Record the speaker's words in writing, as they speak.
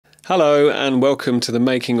Hello and welcome to the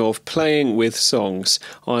Making of Playing with Songs.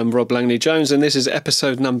 I'm Rob Langley-Jones and this is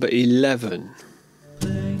episode number 11.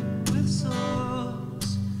 Playing with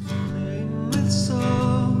songs, playing with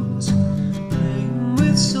songs, playing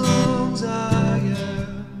with songs, I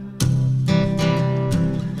am.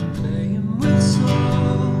 Playing with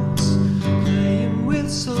songs, playing with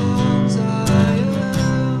songs, I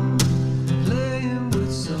am. Playing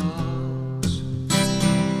with songs.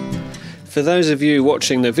 For those of you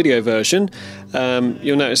watching the video version,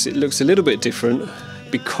 you'll notice it looks a little bit different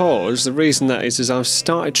because the reason that is I've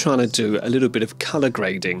started trying to do a little bit of colour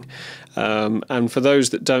grading. And for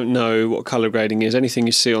those that don't know what colour grading is, anything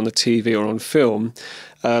you see on the TV or on film,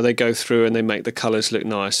 they go through and they make the colours look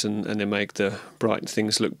nice and they make the bright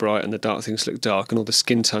things look bright and the dark things look dark and all the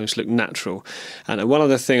skin tones look natural. And one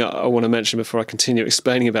other thing I want to mention before I continue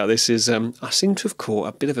explaining about this is I seem to have caught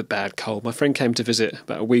a bit of a bad cold. My friend came to visit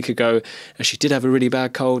about a week ago and she did have a really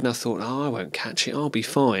bad cold and I thought, oh, I won't catch it, I'll be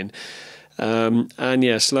fine. And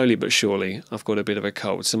yeah, slowly but surely I've got a bit of a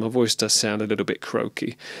cold, so my voice does sound a little bit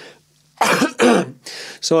croaky.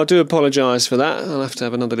 So I do apologise for that. I'll have to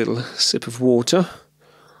have another little sip of water.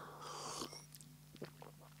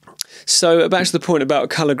 So back to the point about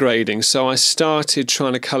colour grading. So I started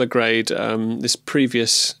trying to colour grade this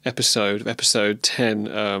previous episode, episode 10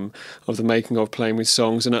 of the Making of Playing with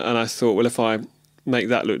Songs, and I thought, well, if I make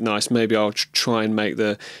that look nice, maybe I'll try and make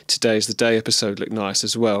the Today's the Day episode look nice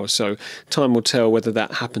as well. So time will tell whether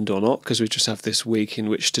that happened or not, because we just have this week in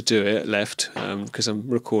which to do it left, because I'm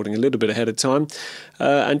recording a little bit ahead of time.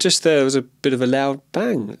 And just there was a bit of a loud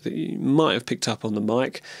bang that you might have picked up on the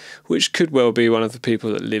mic, which could well be one of the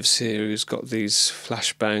people that lives here who's got these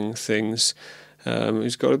flashbang things,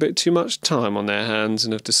 who's got a bit too much time on their hands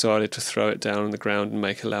and have decided to throw it down on the ground and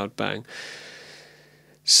make a loud bang.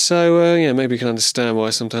 So, yeah, maybe you can understand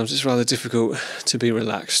why sometimes it's rather difficult to be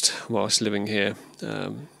relaxed whilst living here.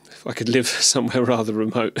 If I could live somewhere rather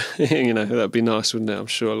remote, that'd be nice, wouldn't it? I'm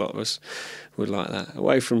sure a lot of us would like that.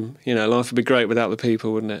 Away from, life would be great without the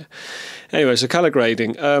people, wouldn't it? Anyway, so colour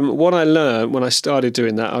grading. What I learned when I started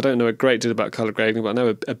doing that, I don't know a great deal about colour grading, but I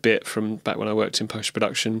know a bit from back when I worked in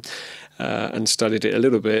post-production and studied it a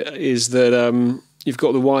little bit, is that you've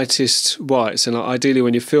got the whitest whites, and ideally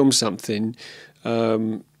when you film something,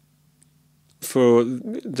 for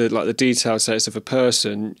the detailed status of a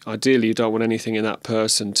person, ideally you don't want anything in that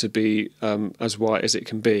person to be as white as it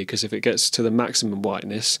can be, because if it gets to the maximum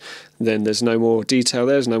whiteness, then there's no more detail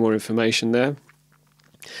there, there's no more information there.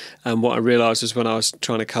 And what I realised was when I was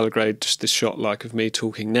trying to colour grade just this shot like of me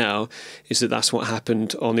talking now, is that that's what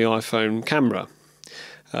happened on the iPhone camera,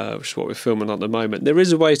 which is what we're filming on at the moment. There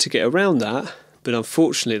is a way to get around that, but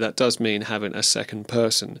unfortunately that does mean having a second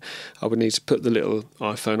person. I would need to put the little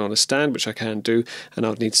iPhone on a stand, which I can do, and I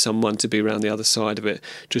would need someone to be around the other side of it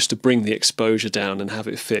just to bring the exposure down and have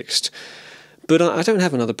it fixed. But I don't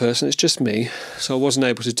have another person, it's just me, so I wasn't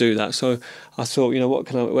able to do that. So I thought,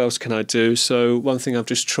 what else can I do? So one thing I've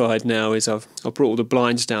just tried now is I've brought all the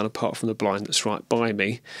blinds down apart from the blind that's right by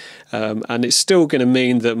me. And it's still going to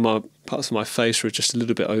mean that parts of my face are just a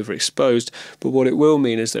little bit overexposed, but what it will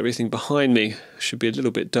mean is that everything behind me should be a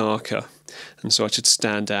little bit darker, and so I should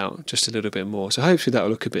stand out just a little bit more. So hopefully that will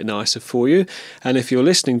look a bit nicer for you, and if you're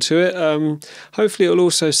listening to it, hopefully it will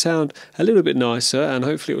also sound a little bit nicer, and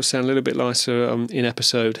hopefully it will sound a little bit nicer in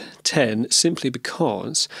episode 10, simply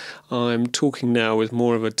because I'm talking now with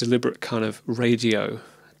more of a deliberate kind of radio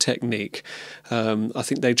technique. I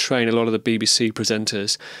think they train a lot of the BBC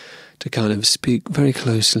presenters to kind of speak very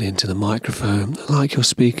closely into the microphone, like you're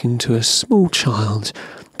speaking to a small child,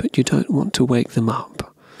 but you don't want to wake them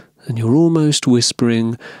up. And you're almost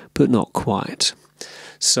whispering, but not quite.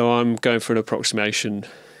 So I'm going for an approximation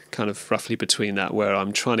kind of roughly between that, where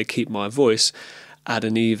I'm trying to keep my voice at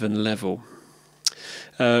an even level,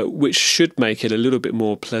 which should make it a little bit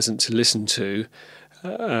more pleasant to listen to,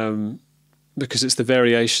 because it's the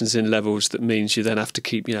variations in levels that means you then have to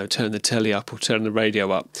keep, turn the telly up or turn the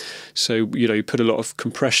radio up. So, you put a lot of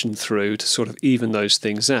compression through to sort of even those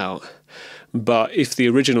things out. But if the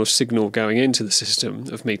original signal going into the system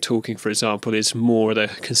of me talking, for example, is more at a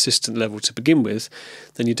consistent level to begin with,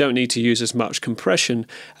 then you don't need to use as much compression,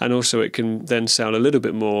 and also it can then sound a little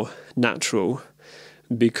bit more natural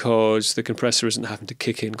because the compressor isn't having to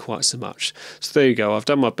kick in quite so much. So there you go. I've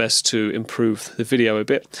done my best to improve the video a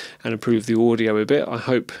bit and improve the audio a bit. I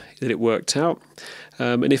hope that it worked out.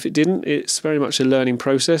 And if it didn't, it's very much a learning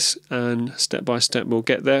process, and step by step we'll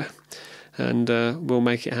get there, and we'll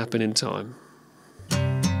make it happen in time.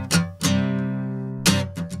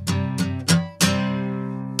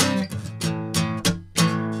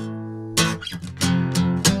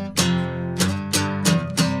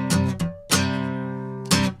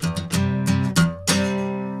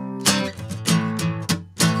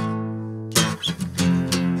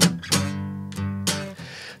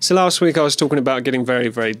 So last week I was talking about getting very,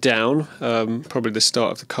 very down. Probably the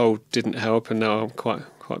start of the cold didn't help, and now I'm quite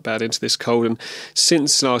bad into this cold. And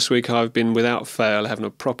since last week I've been without fail having a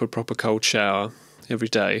proper cold shower every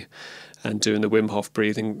day and doing the Wim Hof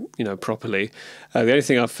breathing, properly. The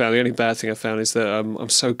only bad thing I found is that I'm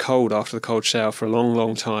so cold after the cold shower for a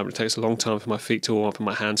long time. It takes a long time for my feet to warm up and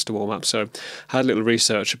my hands to warm up. So I had a little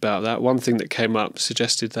research about that. One thing that came up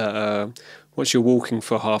suggested that once you're walking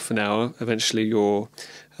for half an hour, eventually your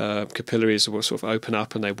capillaries will sort of open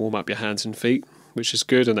up and they warm up your hands and feet, which is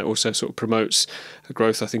good. And that also sort of promotes a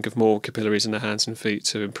growth, I think, of more capillaries in the hands and feet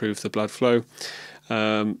to improve the blood flow.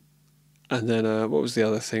 And then what was the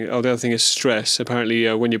other thing? Oh, the other thing is stress.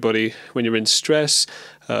 Apparently, when you're in stress,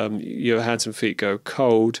 your hands and feet go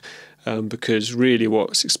cold, because really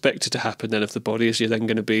what's expected to happen then of the body is you're then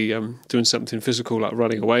going to be doing something physical, like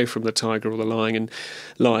running away from the tiger or the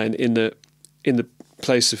lion in the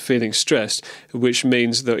place of feeling stressed, which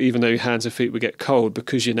means that even though your hands and feet would get cold,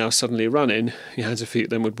 because you're now suddenly running, your hands and feet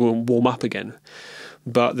then would warm up again.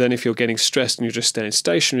 But then if you're getting stressed and you're just staying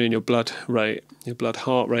stationary and your blood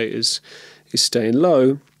heart rate is staying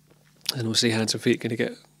low, then obviously hands and feet are going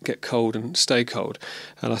to get cold and stay cold.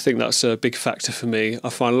 And I think that's a big factor for me. I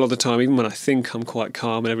find a lot of the time, even when I think I'm quite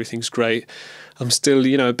calm and everything's great, I'm still,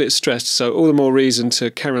 a bit stressed. So all the more reason to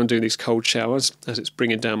carry on doing these cold showers, as it's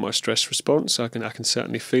bringing down my stress response. I can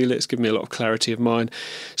certainly feel it. It's given me a lot of clarity of mind,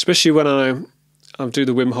 especially when I do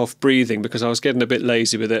the Wim Hof breathing, because I was getting a bit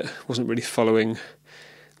lazy with it. Wasn't really following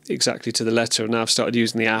exactly to the letter, and now I've started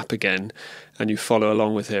using the app again, and you follow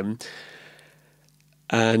along with him.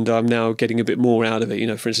 And I'm now getting a bit more out of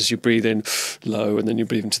it. For instance, you breathe in low, and then you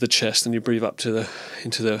breathe into the chest, and you breathe up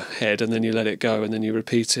into the head, and then you let it go, and then you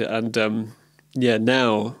repeat it. And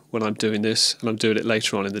now when I'm doing this, and I'm doing it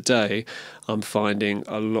later on in the day, I'm finding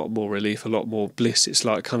a lot more relief, a lot more bliss. It's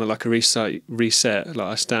kind of like a reset. Like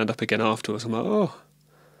I stand up again afterwards. I'm like, oh,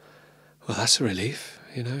 well, that's a relief,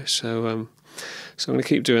 So I'm going to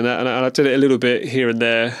keep doing that, and I did it a little bit here and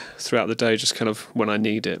there throughout the day, just kind of when I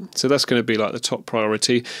need it. So that's going to be like the top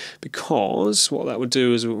priority, because what that would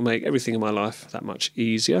do is it will make everything in my life that much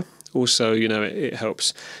easier. Also, it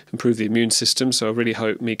helps improve the immune system, so I really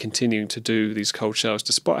hope me continuing to do these cold showers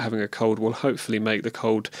despite having a cold will hopefully make the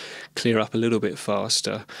cold clear up a little bit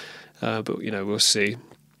faster. But, we'll see.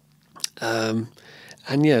 So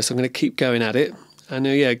I'm going to keep going at it. And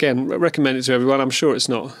again, recommend it to everyone. I'm sure it's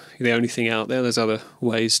not the only thing out there. There's other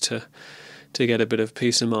ways to get a bit of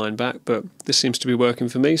peace of mind back, but this seems to be working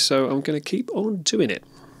for me, so I'm going to keep on doing it.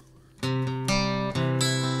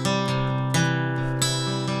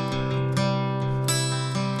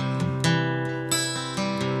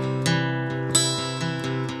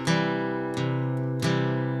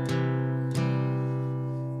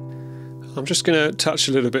 I'm just going to touch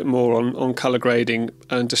a little bit more on colour grading,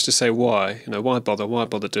 and just to say why. Why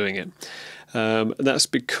bother doing it? And that's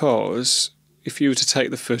because if you were to take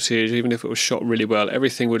the footage, even if it was shot really well,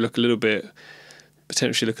 everything would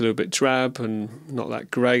potentially look a little bit drab and not that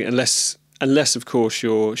great, unless of course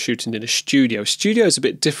you're shooting in a studio. Studio is a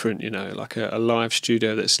bit different, like a live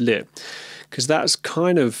studio that's lit, because that's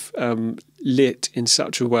kind of lit in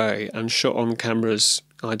such a way and shot on cameras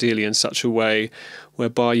ideally in such a way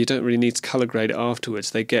whereby you don't really need to colour grade it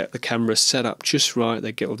afterwards. They get the camera set up just right.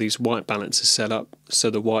 They get all these white balances set up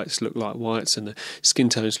so the whites look like whites and the skin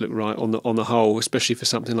tones look right on the whole, especially for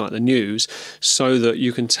something like the news, so that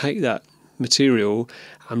you can take that material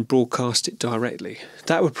and broadcast it directly.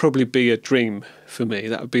 That would probably be a dream for me.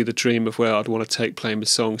 That would be the dream of where I'd want to take Playing with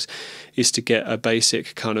Songs, is to get a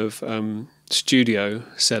basic kind of studio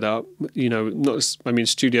set up,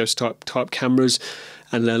 studios type cameras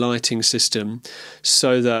and their lighting system,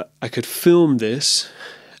 so that I could film this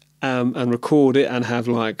and record it and have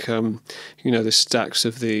the stacks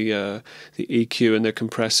of the EQ and the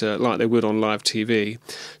compressor like they would on live TV,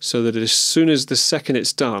 so that as soon as the second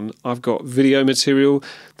it's done, I've got video material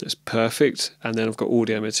that's perfect, and then I've got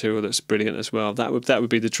audio material that's brilliant as well. That would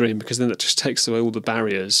be the dream, because then that just takes away all the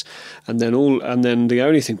barriers, and then the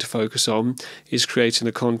only thing to focus on is creating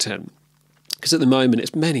the content. Because at the moment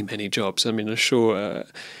it's many jobs. I'm sure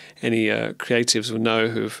any creatives will know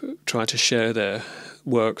who've tried to share their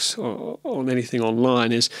works on anything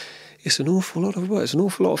online, it's an awful lot of work. It's an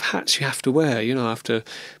awful lot of hats you have to wear. I have to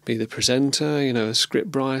be the presenter, the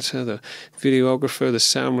script writer, the videographer, the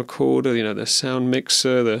sound recorder, the sound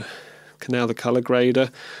mixer, the colour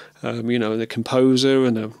grader, the composer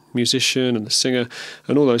and the musician and the singer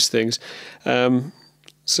and all those things.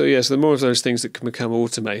 So the more of those things that can become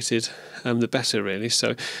automated, the better, really.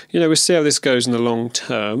 So, we'll see how this goes in the long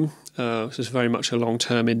term. This is very much a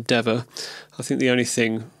long-term endeavour. I think the only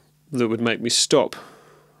thing that would make me stop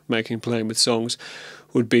playing with songs,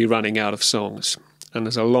 would be running out of songs. And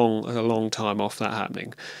there's a long time off that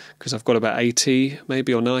happening, because I've got about 80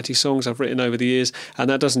 maybe or 90 songs I've written over the years, and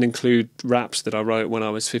that doesn't include raps that I wrote when I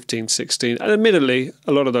was 15, 16. And admittedly,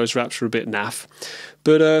 a lot of those raps are a bit naff,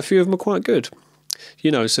 but a few of them are quite good,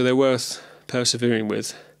 so they're worth persevering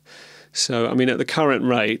with. So, I mean, at the current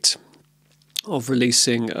rate of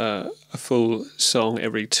releasing a full song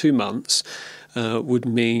every 2 months would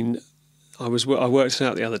mean I worked it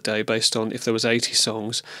out the other day based on if there was 80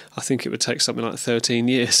 songs, I think it would take something like 13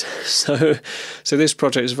 years. So this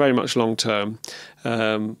project is very much long term.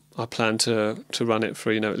 I plan to run it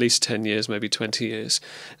for at least 10 years, maybe 20 years,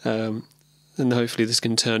 and hopefully this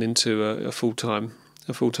can turn into a full-time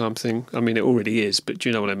thing. I mean, it already is, but do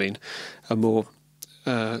you know what I mean? A more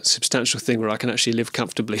substantial thing where I can actually live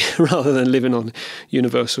comfortably rather than living on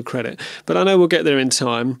universal credit. But I know we'll get there in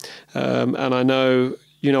time, and I know.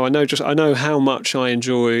 I know how much I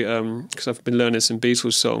enjoy, because I've been learning some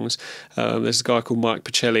Beatles songs. There's a guy called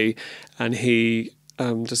Pacelli, and he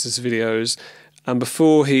does his videos. And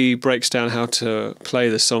before he breaks down how to play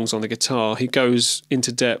the songs on the guitar, he goes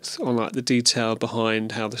into depth on like the detail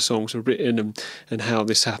behind how the songs were written and how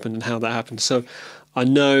this happened and how that happened. So I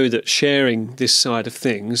know that sharing this side of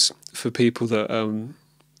things for people that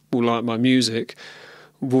will like my music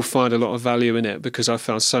will find a lot of value in it, because I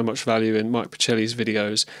found so much value in Mike Pacelli's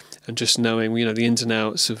videos and just knowing, the ins and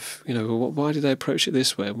outs of, why did they approach it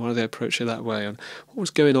this way and why did they approach it that way and what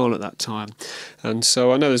was going on at that time. And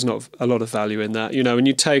so I know there's not a lot of value in that. When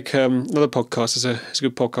you take another podcast, there's a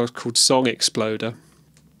good podcast called Song Exploder.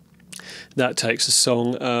 That takes a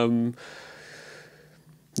song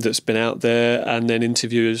that's been out there and then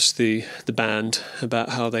interviews the band about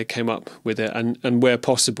how they came up with it, and where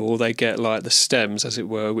possible they get like the stems, as it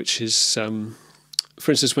were, which is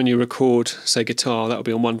for instance, when you record, say, guitar, that'll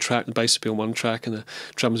be on one track, the bass will be on one track and the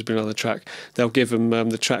drums will be on another track. They'll give them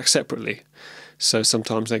the track separately. So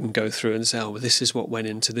sometimes they can go through and say, well, this is what went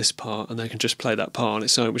into this part, and they can just play that part on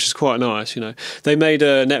its own, which is quite nice. They made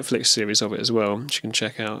a Netflix series of it as well, which you can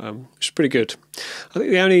check out. It's pretty good. I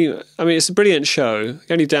think it's a brilliant show.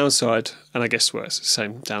 The only downside, and I guess it's the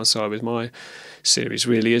same downside with my series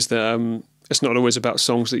really, is that it's not always about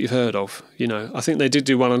songs that you've heard of. I think they did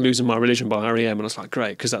do one on Losing My Religion by R.E.M., and I was like,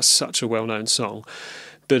 great, because that's such a well-known song.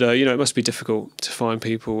 But, it must be difficult to find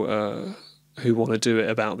people who want to do it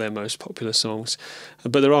about their most popular songs.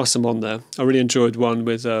 But there are some on there. I really enjoyed one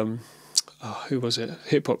with, who was it?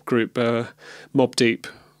 Hip-hop group Mobb Deep,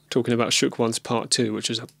 talking about Shook Ones Part 2, which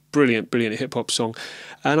is a brilliant hip-hop song.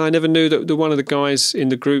 And I never knew that one of the guys in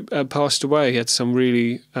the group passed away. He had some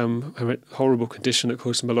really horrible condition that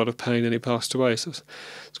caused him a lot of pain, and he passed away. So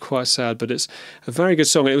it's quite sad, but it's a very good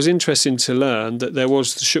song. And it was interesting to learn that there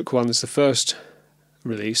was the Shook Ones, the first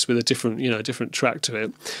release, with a different track to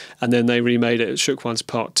it, and then they remade it as Shook Ones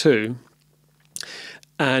Part 2.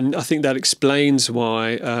 And I think that explains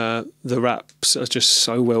why the raps are just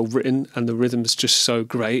so well written and the rhythm's just so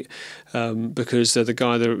great, because the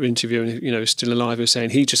guy they were interviewing, is still alive, who was saying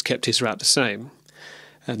he just kept his rap the same.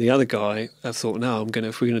 And the other guy, I thought, no,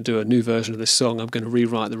 if we're going to do a new version of this song, I'm going to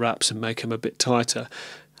rewrite the raps and make them a bit tighter.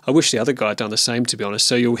 I wish the other guy had done the same, to be honest.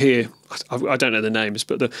 So you'll hear, I don't know the names,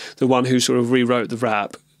 but the one who sort of rewrote the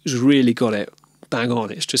rap has really got it bang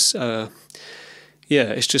on. It's just,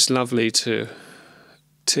 it's just lovely to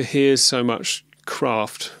hear so much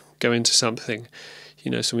craft go into something.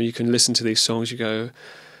 So when you can listen to these songs, you go,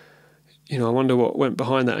 I wonder what went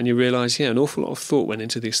behind that, and you realise, an awful lot of thought went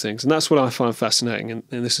into these things, and that's what I find fascinating, and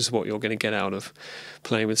this is what you're going to get out of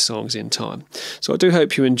playing with songs in time. So I do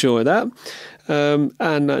hope you enjoy that.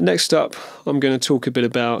 And next up, I'm going to talk a bit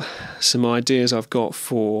about some ideas I've got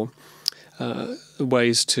for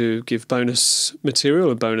ways to give bonus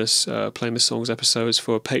material and bonus Playing with Songs episodes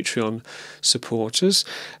for Patreon supporters,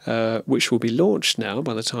 which will be launched now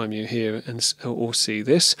by the time you hear or see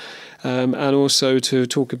this, and also to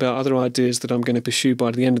talk about other ideas that I'm going to pursue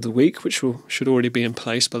by the end of the week, which should already be in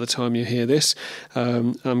place by the time you hear this.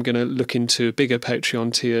 I'm going to look into bigger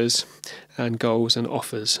Patreon tiers and goals and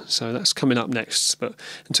offers, so that's coming up next. But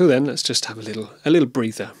until then, let's just have a little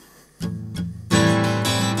breather.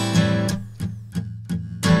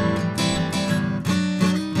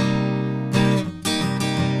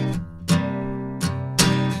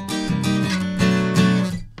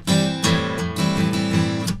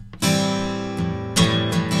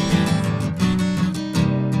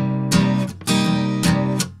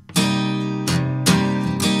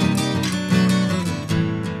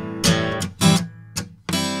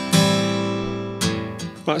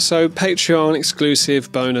 Right, so Patreon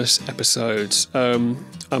exclusive bonus episodes.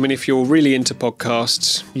 If you're really into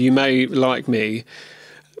podcasts, you may, like me,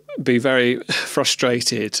 be very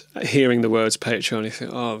frustrated hearing the words Patreon. You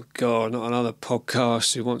think, oh God, not another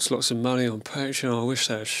podcast who wants lots of money on Patreon. I wish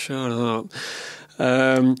they'd shut up.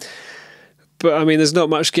 But I mean, there's not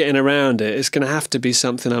much getting around it. It's going to have to be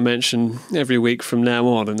something I mention every week from now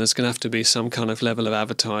on, and there's going to have to be some kind of level of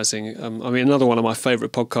advertising. I mean, another one of my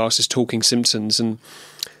favourite podcasts is Talking Simpsons, and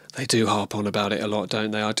they do harp on about it a lot,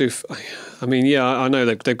 don't they? I mean, yeah, I know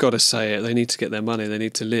they've got to say it. They need to get their money. They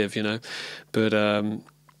need to live, you know. But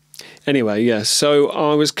anyway, yeah. So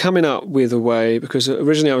I was coming up with a way, because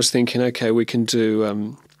originally I was thinking, okay, we can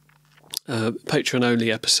do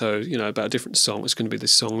Patreon-only episode, you know, about a different song. It's going to be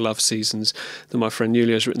this song, Love Seasons, that my friend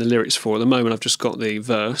Yulia has written the lyrics for. At the moment, I've just got the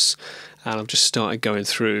verse, and I've just started going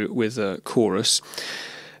through with the chorus.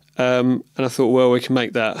 And I thought, well, we can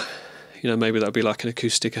make that, you know, maybe that'll be like an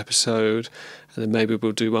acoustic episode, and then maybe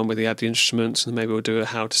we'll do one where they add the instruments, and then maybe we'll do a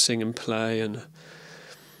how to sing and play. And I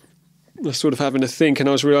was sort of having to think, and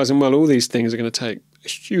I was realising, well, all these things are going to take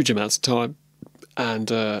huge amounts of time, and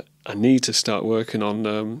I need to start working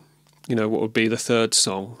on you know, what would be the third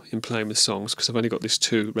song in Playing with Songs, because I've only got these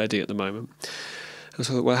two ready at the moment. And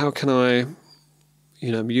so I thought, well, how can I,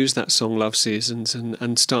 you know, use that song Love Seasons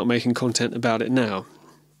and start making content about it now?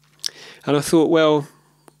 And I thought, well,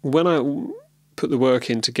 when I put the work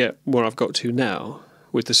in to get where I've got to now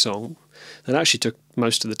with the song, that actually took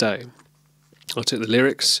most of the day. I took the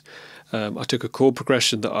lyrics, I took a chord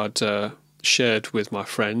progression that I'd shared with my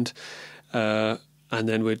friend, and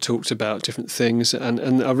then we talked about different things,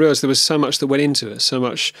 and I realised there was so much that went into it, so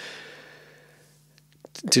much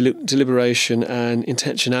deliberation and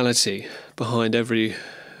intentionality behind every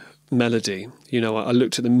melody. You know, I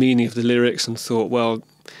looked at the meaning of the lyrics and thought, well,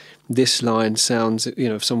 this line sounds, you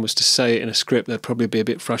know, if someone was to say it in a script, they'd probably be a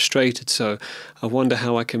bit frustrated. So I wonder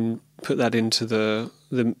how I can put that into the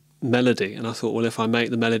melody. And I thought, well, if I make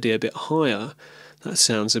the melody a bit higher, that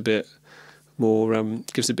sounds a bit more,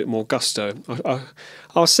 gives a bit more gusto.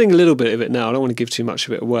 I'll sing a little bit of it now. I don't want to give too much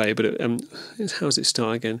of it away, but how does it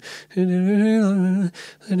start again?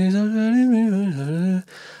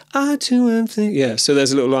 I too am thinking. Yeah, so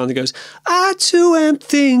there's a little line that goes, I too am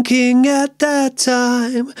thinking at that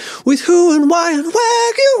time with who and why and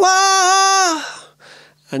where you are.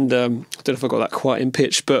 And I don't know if I got that quite in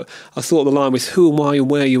pitch, but I thought the line with who and why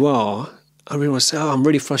and where you are, I really want to say, oh, I'm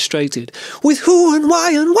really frustrated with who and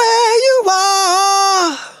why and where you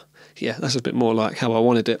are. Yeah, that's a bit more like how I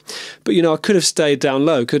wanted it. But, you know, I could have stayed down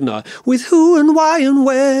low, couldn't I? With who and why and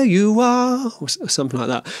where you are, or something like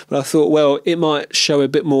that. But I thought, well, it might show a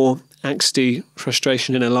bit more angsty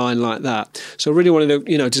frustration in a line like that. So I really wanted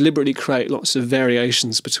to, you know, deliberately create lots of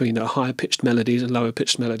variations between higher-pitched melodies and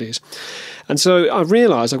lower-pitched melodies. And so I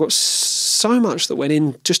realised I've got so much that went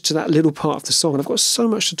in just to that little part of the song, and I've got so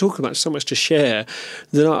much to talk about, so much to share,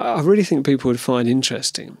 that I really think people would find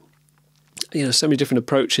interesting. You know, so many different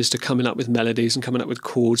approaches to coming up with melodies and coming up with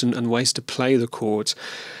chords and ways to play the chords.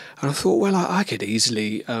 And I thought, well, I could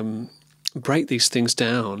easily break these things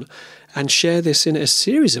down and share this in a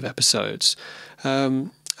series of episodes.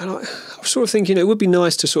 And I was sort of thinking it would be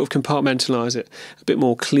nice to sort of compartmentalise it a bit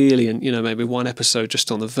more clearly and, you know, maybe one episode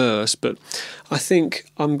just on the verse. But I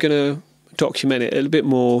think I'm going to document it a little bit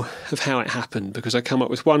more of how it happened, because I come up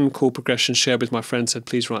with one chord progression, shared with my friend, said,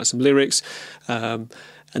 please write some lyrics.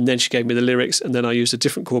 And then she gave me the lyrics, and then I used a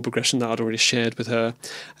different chord progression that I'd already shared with her.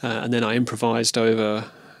 And then I improvised over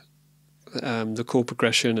the chord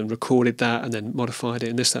progression and recorded that and then modified it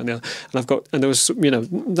and this, that and the other. And there was, you know,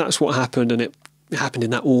 that's what happened, and it happened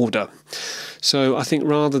in that order. So I think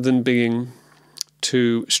rather than being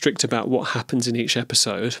too strict about what happens in each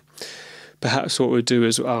episode, perhaps what we'll do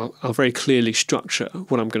is I'll very clearly structure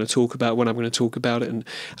what I'm going to talk about, when I'm going to talk about it, and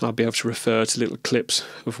I'll be able to refer to little clips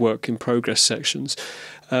of work in progress sections.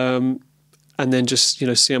 And then just, you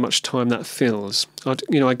know, see how much time that fills.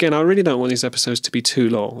 You know, again, I really don't want these episodes to be too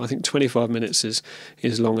long. I think 25 minutes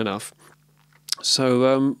is long enough. So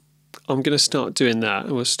I'm going to start doing that,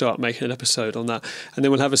 and we'll start making an episode on that. And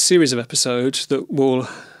then we'll have a series of episodes that will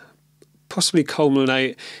possibly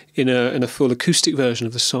culminate in a full acoustic version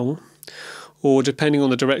of the song, or depending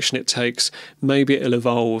on the direction it takes, maybe it'll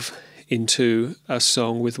evolve into a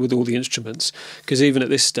song with all the instruments, because even at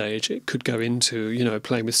this stage it could go into, you know,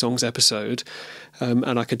 Playing with Songs episode,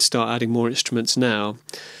 and I could start adding more instruments now.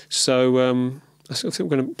 So I think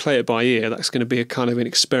we're going to play it by ear. That's going to be a kind of an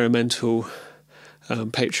experimental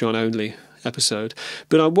Patreon only episode.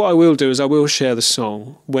 But what I will do is I will share the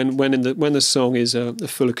song when the song is a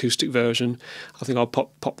full acoustic version. I think I'll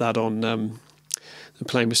pop that on the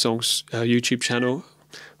Playing with Songs YouTube channel.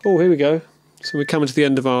 Oh, here we go. So we're coming to the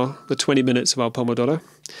end of the 20 minutes of our Pomodoro.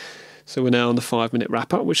 So we're now on the 5-minute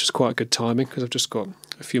wrap-up, which is quite good timing, because I've just got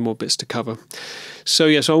a few more bits to cover. So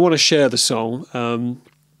yeah, so I want to share the song.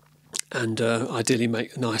 And ideally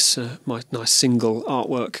make a nice single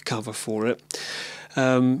artwork cover for it,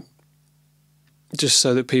 just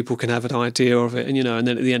so that people can have an idea of it, and and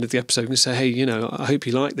then at the end of the episode, can say, hey, I hope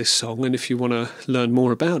you like this song, and if you want to learn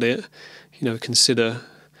more about it, consider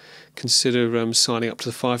signing up to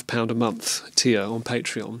the £5 a month tier on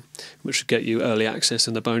Patreon, which would get you early access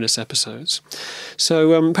and the bonus episodes. So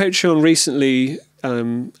Patreon recently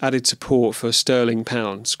added support for sterling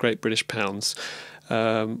pounds, Great British pounds.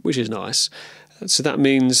 Which is nice. So that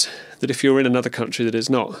means that if you're in another country that is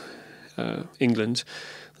not England,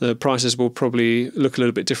 the prices will probably look a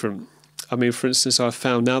little bit different. I mean, for instance, I've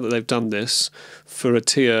found now that they've done this for a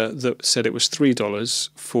tier that said it was $3.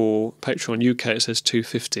 For Patreon UK, it says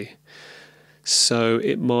 $2.50. So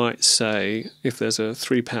it might say, if there's a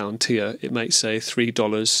 £3 tier, it may say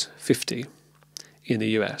 $3.50 in the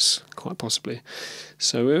US, quite possibly.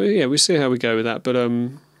 So yeah, we'll see how we go with that. But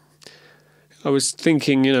I was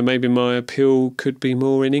thinking, maybe my appeal could be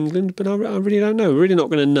more in England, but I really don't know. We're really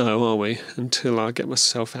not going to know, are we, until I get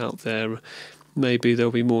myself out there. Maybe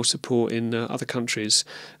there'll be more support in other countries.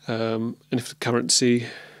 And if the currency,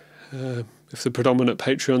 if the predominant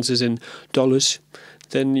Patreons is in dollars,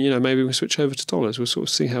 then, maybe we'll switch over to dollars. We'll sort of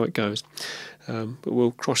see how it goes. But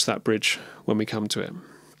we'll cross that bridge when we come to it.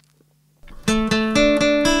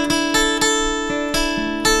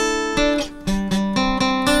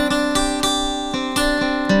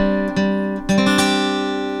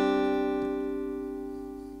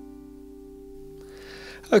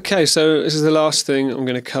 Okay, so this is the last thing I'm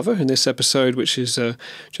going to cover in this episode, which is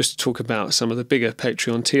just to talk about some of the bigger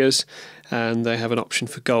Patreon tiers, and they have an option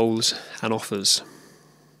for goals and offers.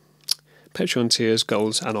 Patreon tiers,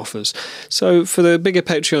 goals and offers. So for the bigger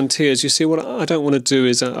Patreon tiers, you see, what I don't want to do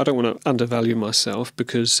is I don't want to undervalue myself,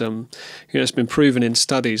 because it's been proven in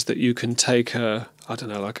studies that you can take a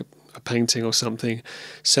painting or something,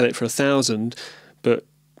 sell it for £1,000, but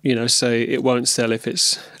say it won't sell if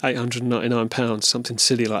it's £899, something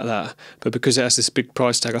silly like that. But because it has this big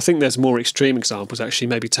price tag, I think there's more extreme examples, actually.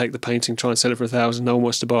 Maybe take the painting, try and sell it for £1,000, no one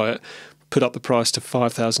wants to buy it, put up the price to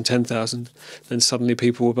 £5,000, £10,000, then suddenly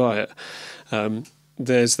people will buy it.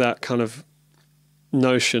 There's that kind of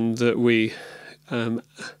notion that we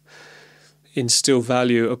instill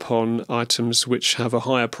value upon items which have a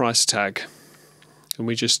higher price tag, and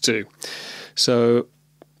we just do. So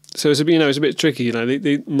it's a bit tricky.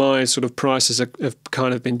 My sort of prices have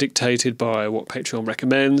kind of been dictated by what Patreon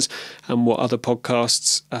recommends and what other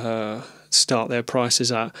podcasts start their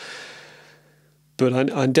prices at.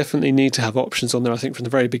 But I definitely need to have options on there. I think from the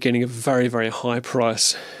very beginning, of a very, very high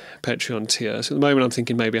price Patreon tier. So at the moment, I'm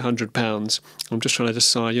thinking maybe £100. I'm just trying to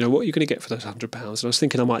decide, what are you going to get for those £100? And I was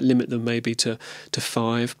thinking I might limit them maybe to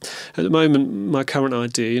 £5. At the moment, my current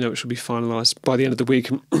idea, which will be finalised by the end of the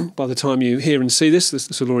week, and by the time you hear and see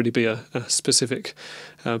this will already be a specific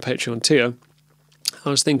Patreon tier.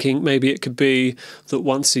 I was thinking maybe it could be that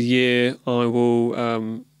once a year I will,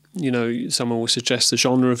 someone will suggest the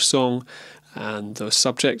genre of song and the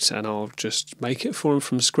subject, and I'll just make it for them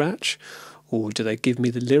from scratch. Or do they give me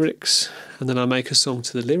the lyrics and then I make a song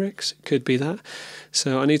to the lyrics? It could be that.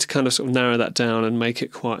 So I need to kind of sort of narrow that down and make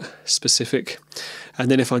it quite specific.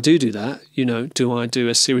 And then if I do that, do I do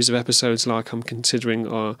a series of episodes like I'm considering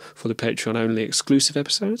for the Patreon only exclusive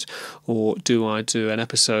episodes? Or do I do an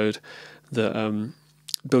episode that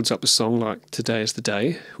builds up a song like Today is the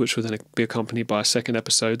Day, which will then be accompanied by a second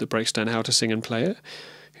episode that breaks down how to sing and play it?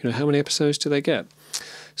 How many episodes do they get?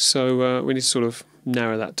 So we need to sort of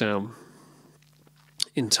narrow that down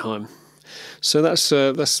in time. So that's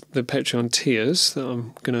the Patreon tiers that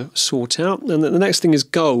I'm going to sort out. And the next thing is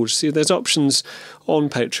goals. See, there's options on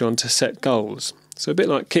Patreon to set goals. So a bit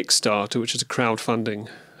like Kickstarter, which is a crowdfunding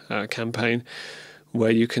campaign,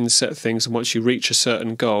 where you can set things, and once you reach a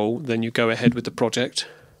certain goal, then you go ahead with the project.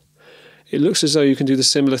 It looks as though you can do the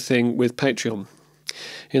similar thing with Patreon.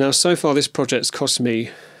 So far this project's cost me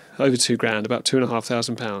over £2,000, about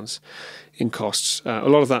 £2,500 in costs. A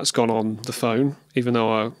lot of that's gone on the phone, even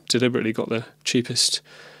though I deliberately got the cheapest,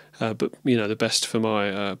 but the best for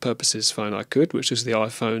my purposes phone I could, which is the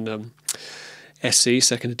iPhone SE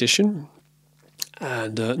second edition,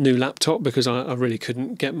 and a new laptop, because I really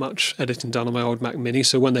couldn't get much editing done on my old Mac Mini.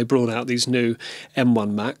 So when they brought out these new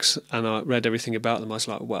M1 Macs and I read everything about them, I was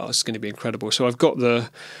like, wow, it's going to be incredible. So I've got the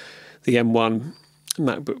M1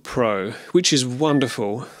 MacBook Pro, which is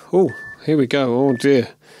wonderful. Oh, here we go. Oh dear,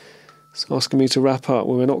 it's asking me to wrap up.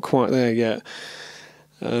 Well, we're not quite there yet.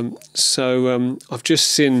 I've just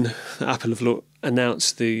seen that Apple have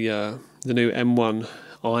announced the new M1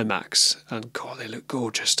 iMacs, and God, they look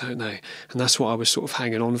gorgeous, don't they? And that's what I was sort of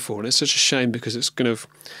hanging on for, and it's such a shame because it's would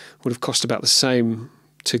have cost about the same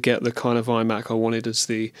to get the kind of iMac I wanted as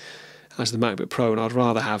the MacBook Pro, and I'd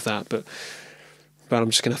rather have that, but I'm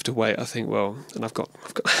just going to have to wait, I think. Well, and I've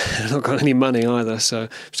not got any money either, so I'm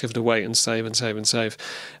just going to have to wait and save and save and save.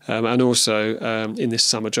 And also, in this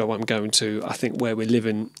summer job I'm going to, I think where we're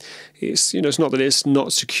living, it's not that it's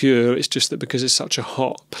not secure, it's just that because it's such a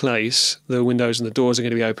hot place, the windows and the doors are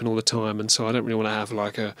going to be open all the time, and so I don't really want to have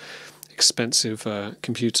like a expensive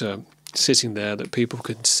computer sitting there that people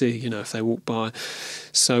can see, if they walk by.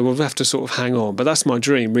 So we'll have to sort of hang on. But that's my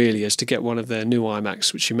dream, really, is to get one of their new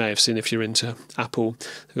iMacs, which you may have seen if you're into Apple.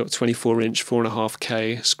 They've got 24-inch,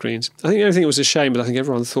 4.5K screens. I think everything was a shame, but I think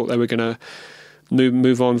everyone thought they were going to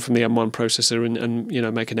move on from the M1 processor and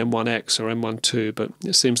make an M1X or M1 but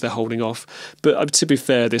it seems they're holding off. But to be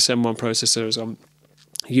fair, this M1 processor is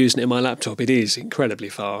using it in my laptop, it is incredibly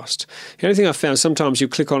fast. The only thing I've found, sometimes you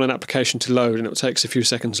click on an application to load and it takes a few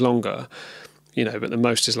seconds longer, but the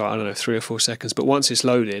most is 3 or 4 seconds. But once it's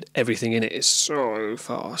loaded, everything in it is so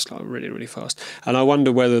fast, really, really fast. And I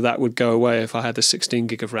wonder whether that would go away if I had the 16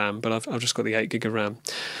 gig of RAM, but I've just got the 8 gig of RAM.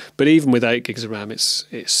 But even with 8 gigs of RAM, it's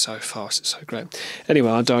so fast, it's so great.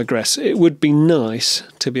 Anyway, I digress. It would be nice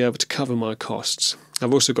to be able to cover my costs.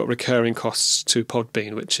 I've also got recurring costs to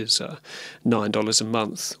Podbean, which is $9 a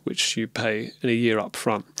month, which you pay in a year up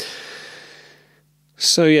front.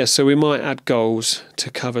 So we might add goals to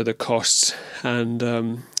cover the costs, and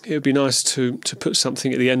it would be nice to put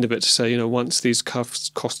something at the end of it to say, once these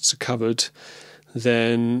costs are covered,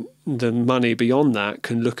 then the money beyond that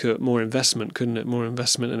can look at more investment, couldn't it? More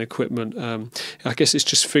investment in equipment. I guess it's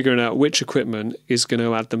just figuring out which equipment is going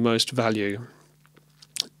to add the most value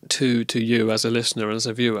to you as a listener, as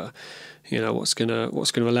a viewer. What's going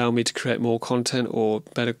to allow me to create more content or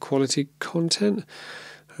better quality content.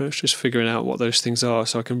 It's just figuring out what those things are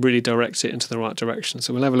so I can really direct it into the right direction.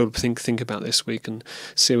 So we'll have a little think about this week and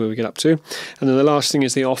see where we get up to. And then the last thing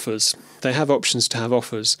is the offers. They have options to have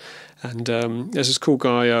offers, and there's this cool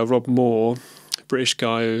guy, Rob Moore, a British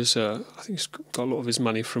guy who's I think he's got a lot of his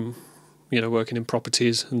money from working in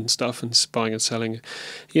properties and stuff and buying and selling.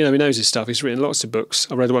 He knows his stuff. He's written lots of books.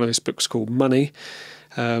 I read one of his books called Money,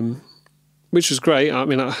 which was great. I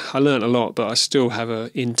mean, I learned a lot, but I still have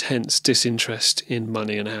an intense disinterest in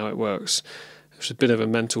money and how it works. There's a bit of a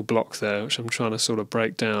mental block there, which I'm trying to sort of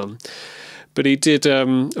break down. But he did a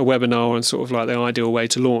webinar on sort of like the ideal way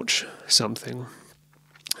to launch something,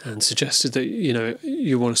 and suggested that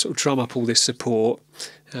you want to sort of drum up all this support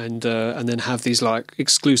and then have these like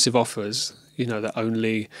exclusive offers, that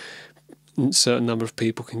only a certain number of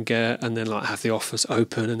people can get, and then like have the offers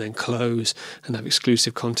open and then close and have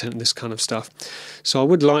exclusive content and this kind of stuff. So I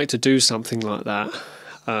would like to do something like that,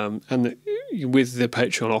 and with the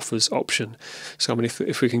Patreon offers option. So I mean,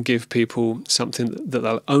 if we can give people something that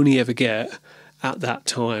they'll only ever get at that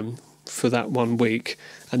time for that 1 week,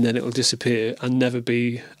 and then it will disappear and never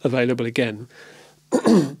be available again.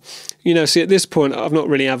 See, at this point, I've not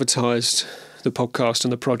really advertised the podcast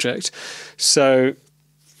and the project, so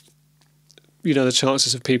the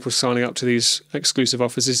chances of people signing up to these exclusive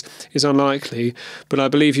offers is unlikely. But I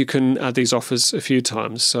believe you can add these offers a few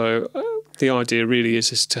times. So the idea really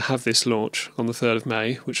is to have this launch on the 3rd of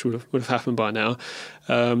May, which would have happened by now,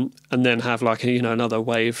 and then have like another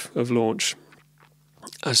wave of launch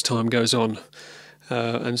as time goes on,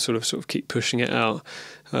 and sort of keep pushing it out.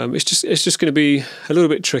 It's just going to be a little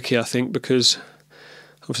bit tricky, I think, because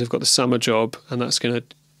obviously I've got the summer job, and that's going to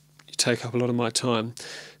take up a lot of my time.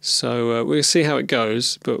 So we'll see how it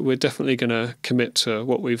goes, but we're definitely going to commit to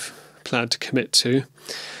what we've planned to commit to.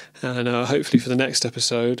 And hopefully for the next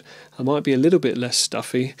episode, I might be a little bit less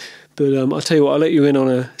stuffy. But I'll tell you what, I'll let you in on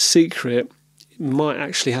a secret. It might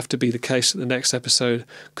actually have to be the case that the next episode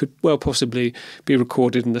could well possibly be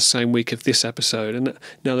recorded in the same week of this episode. And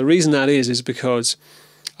now the reason that is because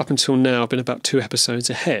up until now I've been about 2 episodes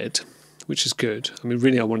ahead, which is good. I mean,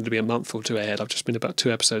 really I wanted to be a month or 2 ahead. I've just been about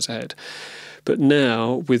 2 episodes ahead. But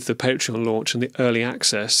now, with the Patreon launch and the early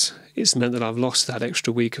access, it's meant that I've lost that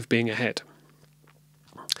extra week of being ahead.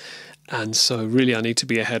 And so really I need to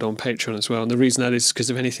be ahead on Patreon as well. And the reason that is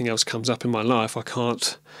because if anything else comes up in my life I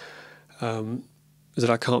can't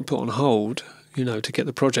put on hold, to get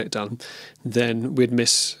the project done, then we'd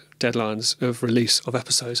miss deadlines of release of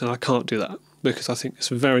episodes. And I can't do that because I think it's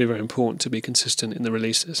very, very important to be consistent in the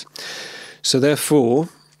releases. So therefore,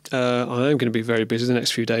 I am going to be very busy the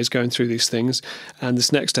next few days going through these things, and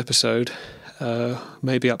this next episode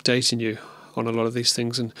may be updating you on a lot of these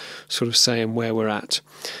things and sort of saying where we're at.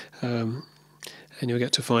 and you'll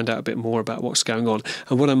get to find out a bit more about what's going on.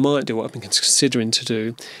 And what I might do, what I've been considering to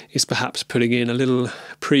do, is perhaps putting in a little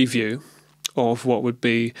preview of what would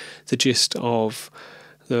be the gist of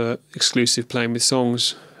the exclusive Playing with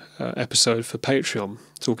Songs episode for Patreon,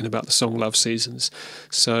 talking about the song love seasons.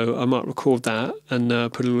 So I might record that and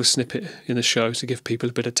put a little snippet in the show to give people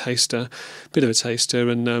a bit of a taster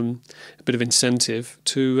and a bit of incentive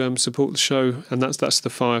to support the show, and that's the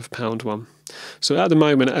 £5 one. So at the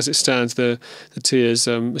moment, as it stands, the tiers,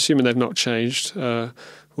 assuming they've not changed,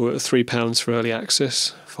 were £3 for early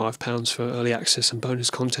access, £5 for early access and bonus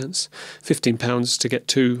contents, £15 to get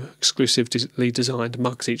 2 exclusively designed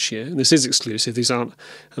mugs each year. And this is exclusive; these aren't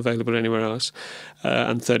available anywhere else.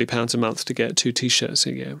 And £30 a month to get 2 T-shirts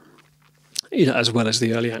a year, as well as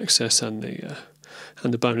the early access and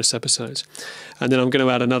the bonus episodes. And then I'm going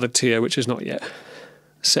to add another tier, which is not yet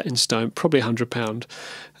set in stone, probably £100,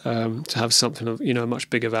 to have something of a much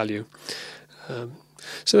bigger value.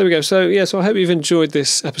 So there we go. So I hope you've enjoyed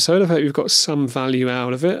this episode. I hope you've got some value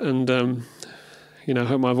out of it, and I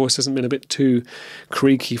hope my voice hasn't been a bit too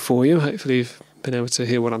creaky for you. Hopefully you've been able to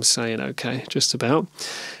hear what I'm saying okay, just about.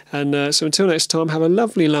 And so until next time, have a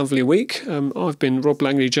lovely, lovely week. I've been Rob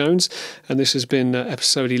Langley-Jones, and this has been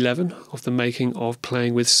episode 11 of the Making of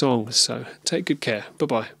Playing with Songs. So take good care.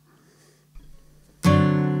 Bye-bye.